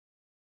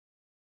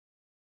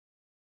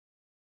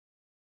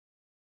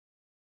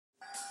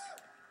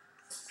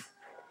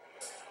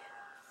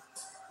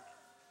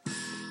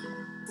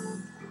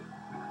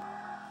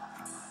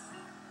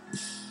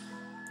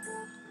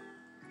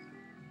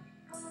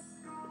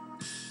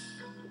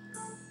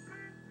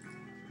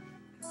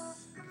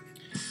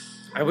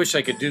I wish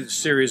I could do the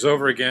series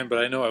over again, but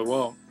I know I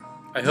won't.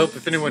 I hope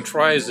if anyone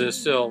tries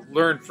this, they'll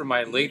learn from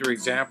my later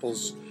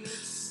examples.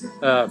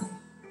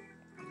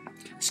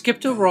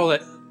 Skipped over all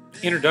that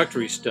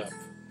introductory stuff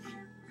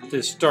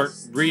to start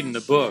reading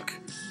the book,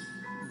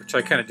 which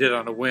I kind of did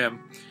on a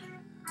whim.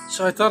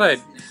 So I thought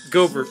I'd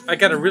go over... I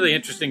got a really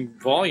interesting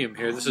volume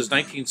here. This is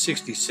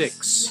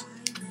 1966.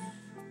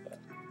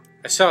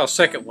 I saw a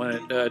second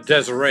one at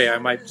Desiree. I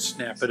might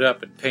snap it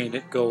up and paint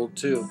it gold,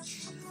 too.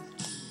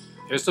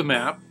 Here's the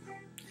map.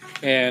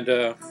 And,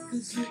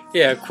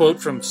 yeah, a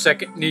quote from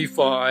 2nd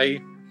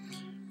Nephi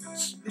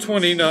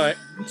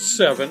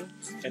 29:7.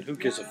 And who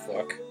gives a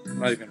fuck? I'm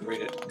not even going to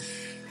read it.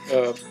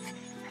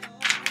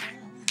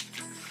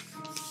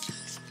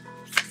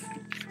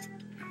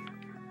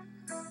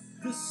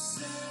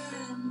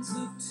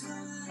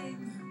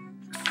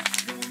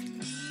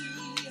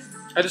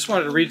 I just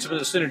wanted to read some of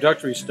this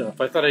introductory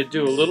stuff. I thought I'd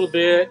do a little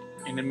bit,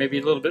 and then maybe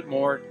a little bit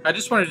more. I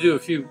just wanted to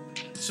do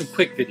some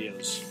quick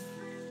videos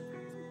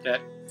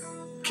that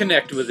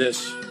connect with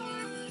this.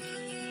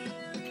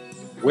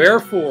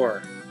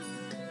 Wherefore,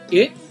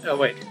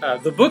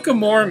 the Book of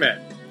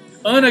Mormon,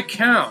 an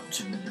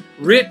account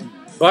written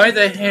by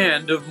the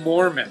hand of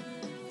Mormon,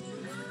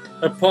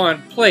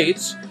 upon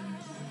plates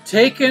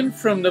taken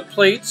from the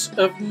plates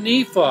of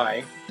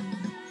Nephi.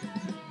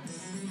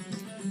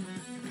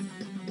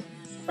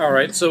 All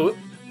right, so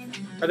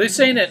are they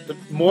saying that the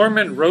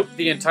Mormon wrote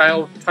the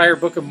entire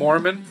Book of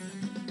Mormon?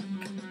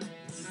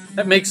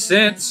 That makes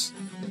sense,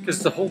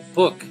 because the whole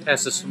book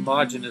has this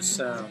homogeneous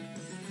sound.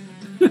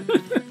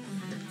 It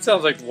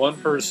sounds like one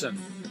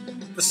person.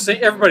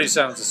 Everybody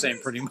sounds the same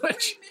pretty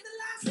much.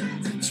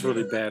 It's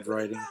really bad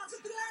writing.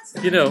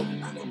 You know,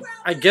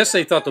 I guess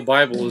they thought the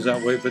Bible was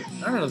that way, but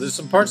I don't know, there's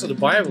some parts of the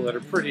Bible that are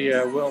pretty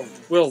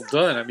well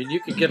done. I mean, you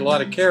can get a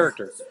lot of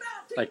character,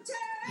 like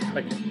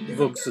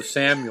books of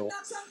Samuel,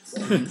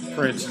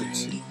 for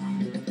instance.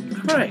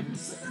 All right.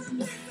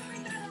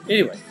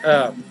 Anyway,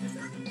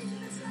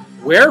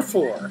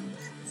 wherefore,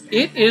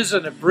 it is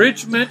an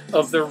abridgment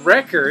of the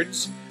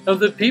records of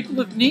the people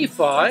of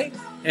Nephi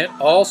and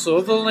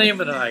also the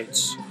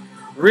Lamanites,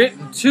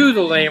 written to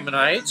the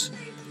Lamanites,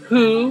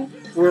 who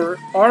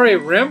are a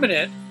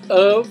remnant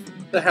of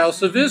the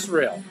house of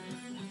Israel,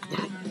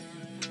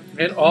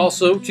 and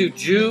also to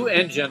Jew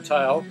and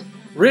Gentile,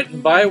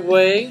 written by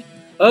way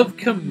of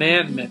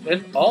commandment,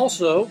 and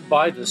also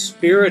by the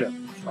spirit of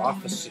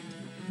prophecy,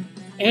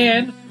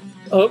 and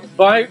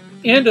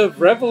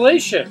of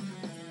revelation,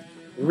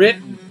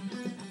 written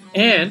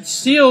and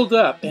sealed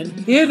up and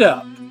hid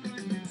up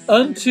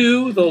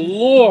unto the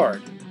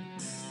Lord,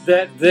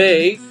 that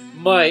they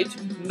might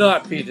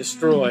not be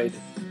destroyed,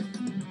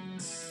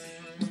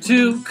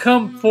 to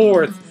come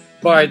forth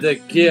by the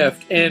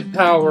gift and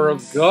power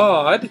of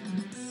God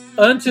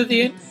unto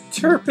the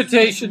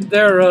interpretation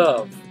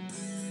thereof,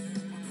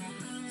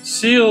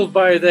 sealed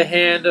by the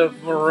hand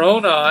of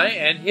Moroni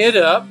and hid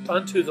up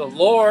unto the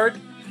Lord,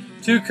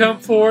 to come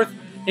forth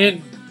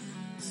in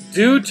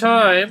due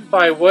time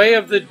by way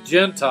of the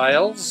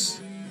Gentiles,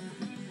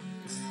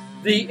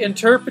 the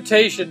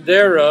interpretation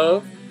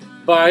thereof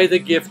by the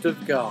gift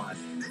of God.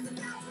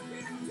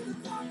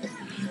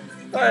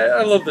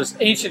 I love this,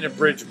 ancient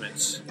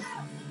abridgments.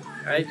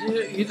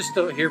 You just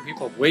don't hear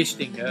people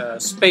wasting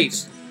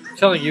space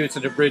telling you it's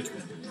an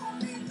abridgment.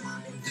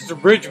 If it's an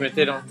abridgment,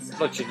 they don't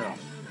let you know.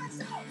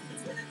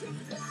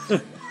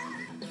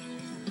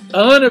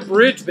 An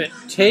abridgment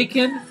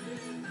taken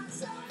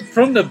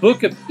from the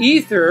Book of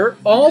Ether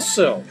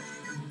also.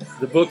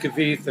 The Book of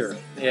Ether,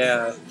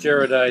 yeah,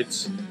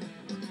 Jaredites,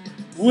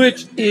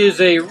 which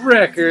is a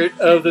record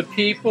of the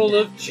people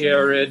of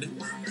Jared,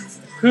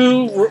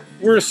 who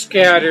were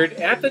scattered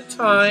at the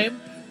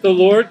time the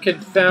Lord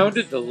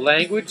confounded the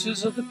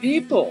languages of the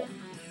people,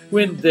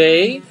 when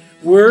they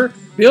were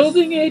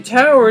building a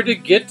tower to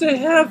get to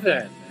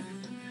heaven,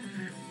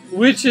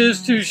 which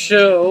is to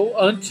show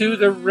unto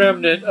the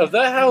remnant of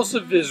the house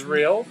of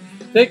Israel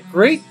what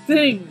great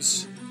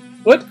things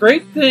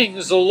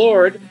the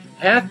Lord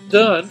hath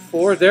done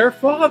for their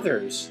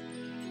fathers,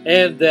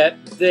 and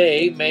that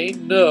they may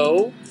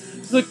know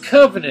the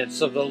covenants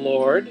of the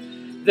Lord,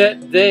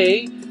 that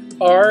they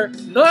are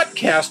not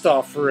cast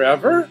off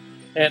forever,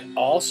 and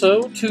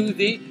also to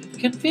the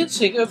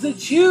convincing of the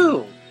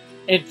Jew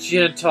and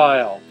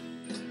Gentile,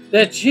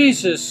 that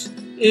Jesus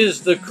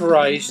is the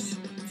Christ,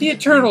 the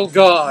eternal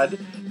God,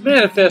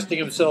 manifesting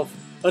himself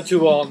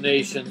unto all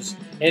nations.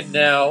 And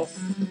now,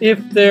 if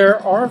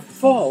there are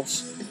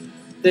faults,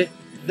 that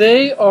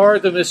they are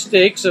the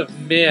mistakes of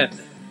men.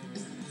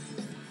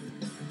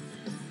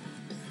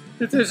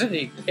 If there's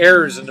any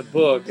errors in the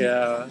book,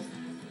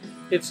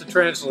 it's the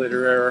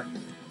translator error.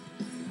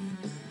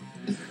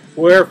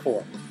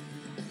 Wherefore,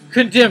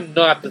 condemn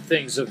not the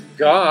things of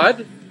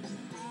God,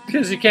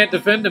 because he can't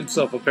defend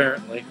himself,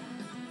 apparently,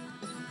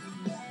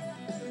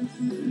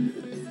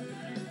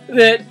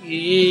 that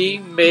ye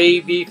may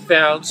be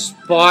found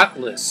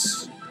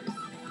spotless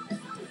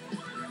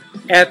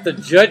at the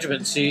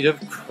judgment seat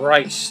of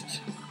Christ.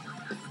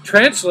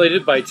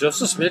 Translated by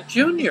Joseph Smith,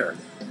 Jr.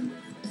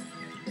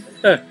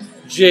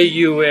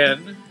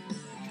 J-U-N.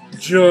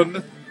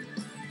 Jun.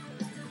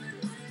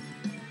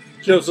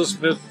 Joseph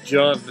Smith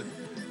Jun.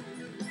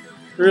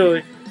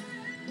 Really.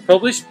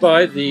 Published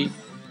by the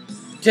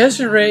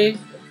Desiree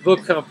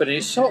Book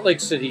Company, Salt Lake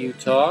City,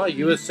 Utah,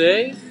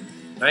 USA,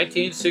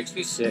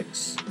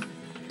 1966.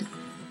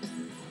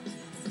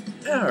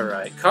 All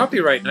right.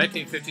 Copyright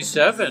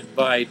 1957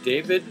 by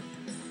David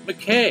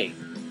McKay.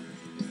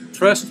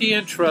 Trustee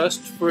and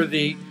Trust for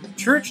the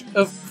Church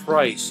of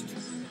Christ,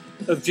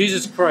 of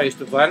Jesus Christ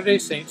of Latter-day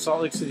Saints,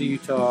 Salt Lake City,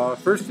 Utah.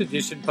 First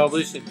edition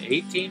published in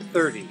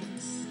 1830.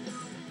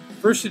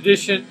 First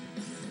edition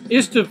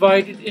is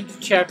divided into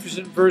chapters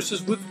and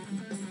verses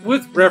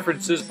with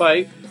references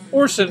by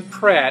Orson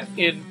Pratt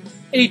in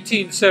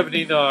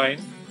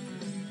 1879.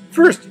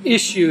 First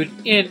issued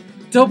in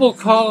double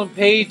column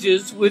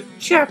pages with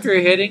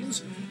chapter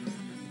headings,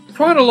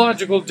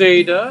 chronological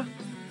data,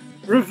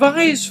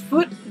 revised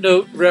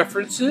footnote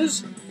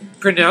references,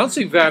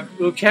 pronouncing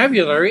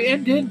vocabulary,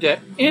 and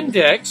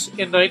index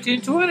in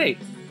 1920.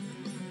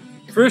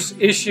 First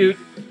issued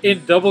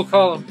in double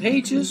column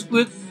pages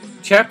with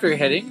chapter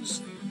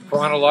headings,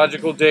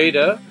 chronological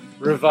data,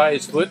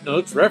 revised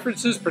footnotes,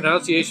 references,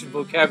 pronunciation,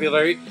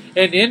 vocabulary,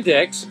 and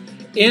index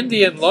in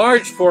the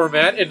enlarged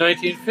format in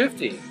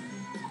 1950.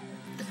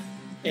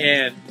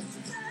 And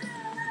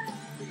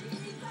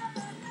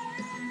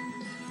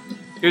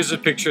here's a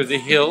picture of the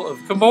Hill of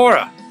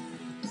Cumorah,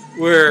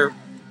 where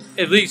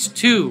at least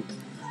 2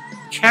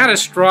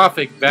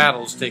 catastrophic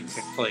battles take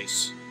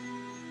place.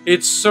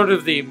 It's sort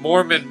of the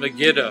Mormon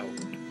Megiddo.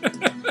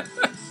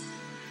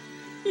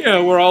 You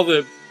know, where all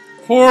the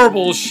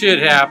horrible shit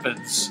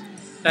happens.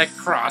 That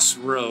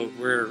crossroad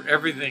where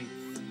everything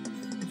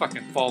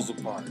fucking falls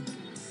apart.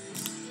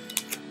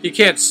 You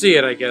can't see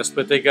it, I guess,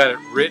 but they got it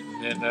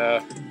written in,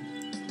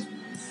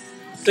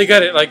 they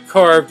got it like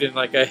carved in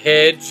like a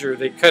hedge, or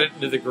they cut it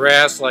into the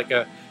grass like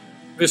a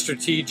Mr.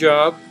 T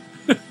job.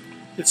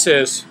 It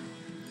says,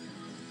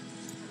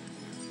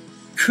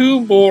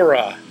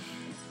 Cumorah.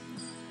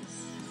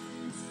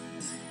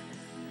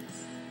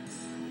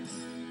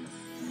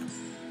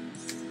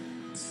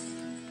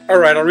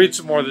 Alright, I'll read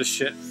some more of this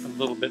shit a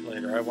little bit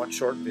later. I want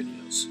short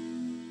videos.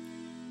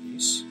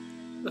 Peace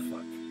the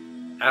fuck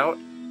out.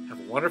 Have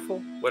a wonderful,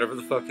 whatever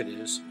the fuck it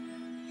is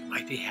you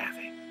might be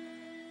having.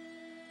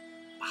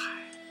 Bye.